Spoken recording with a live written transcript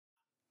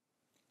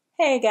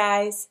Hey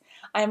guys,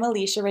 I'm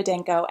Alicia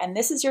Radenko, and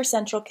this is your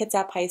Central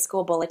Kitsap High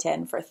School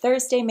Bulletin for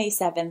Thursday, May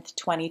 7th,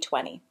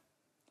 2020.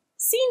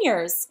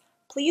 Seniors,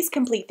 please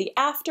complete the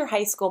After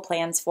High School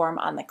Plans form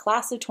on the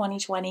Class of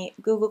 2020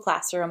 Google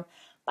Classroom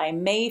by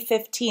May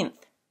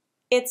 15th.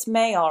 It's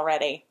May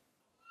already.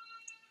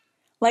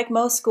 Like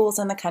most schools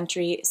in the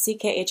country,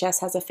 CKHS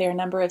has a fair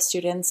number of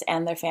students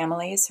and their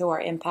families who are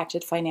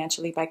impacted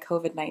financially by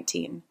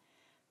COVID-19.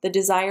 The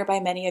desire by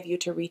many of you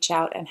to reach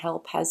out and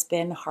help has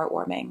been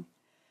heartwarming.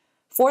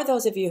 For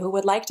those of you who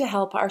would like to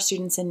help our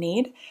students in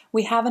need,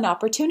 we have an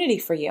opportunity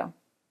for you.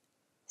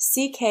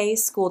 CK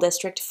School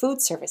District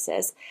Food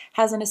Services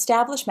has an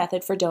established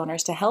method for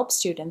donors to help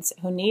students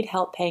who need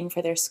help paying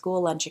for their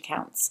school lunch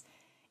accounts.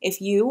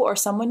 If you or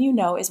someone you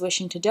know is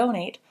wishing to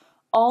donate,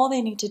 all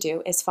they need to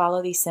do is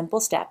follow these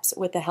simple steps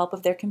with the help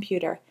of their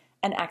computer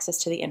and access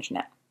to the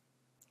internet.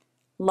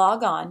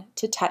 Log on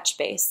to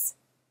TouchBase.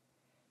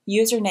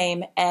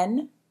 Username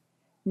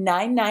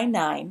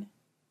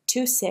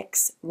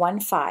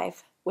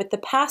N9992615 with the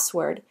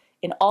password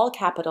in all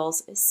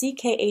capitals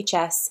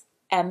CKHSMM.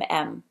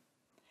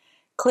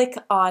 Click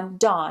on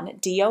DON,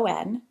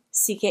 D-O-N,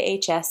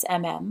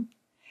 CKHSMM,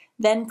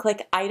 then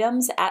click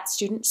Items at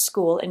Student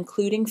School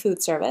including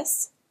food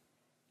service,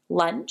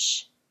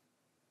 lunch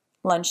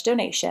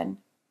donation,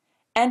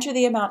 enter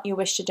the amount you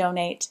wish to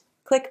donate,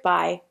 click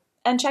Buy,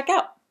 and check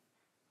out.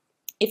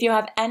 If you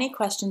have any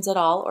questions at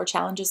all or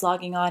challenges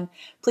logging on,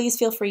 please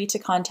feel free to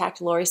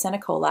contact Lori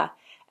Senecola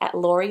at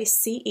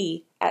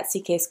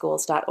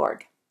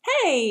lorice@ckschools.org.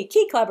 Hey,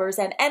 Key Clubbers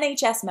and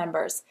NHS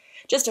members!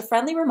 Just a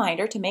friendly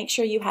reminder to make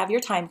sure you have your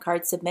time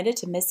card submitted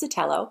to Ms.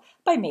 Sotelo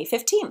by May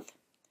 15th.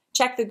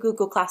 Check the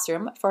Google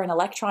Classroom for an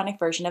electronic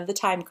version of the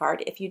time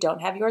card if you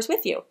don't have yours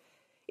with you.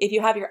 If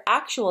you have your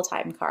actual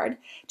time card,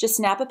 just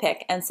snap a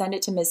pic and send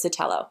it to Ms.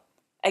 Sotelo.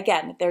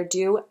 Again, they're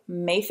due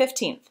May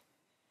 15th.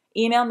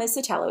 Email Ms.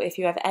 Sotelo if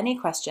you have any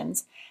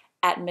questions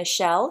at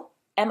Michelle,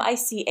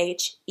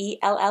 Micheleso,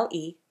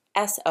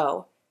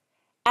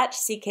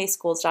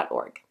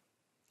 @ckschools.org.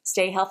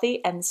 Stay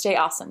healthy and stay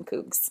awesome,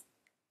 Cougs.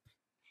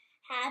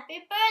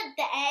 Happy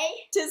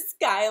birthday To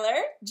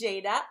Skylar,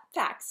 Jada,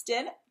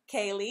 Paxton,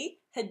 Kaylee,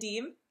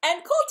 Hadim,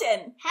 and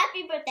Colton.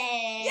 Happy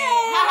birthday!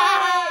 Yay!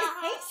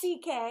 Hey,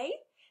 CK.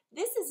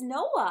 This is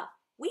Noah.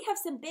 We have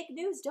some big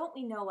news, don't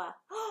we, Noah?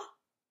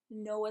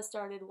 Noah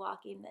started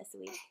walking this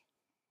week.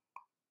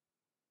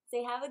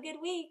 Say have a good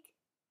week.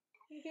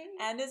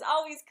 And as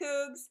always,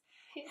 Cougs,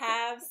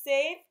 have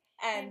safe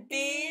and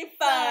be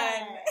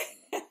fun.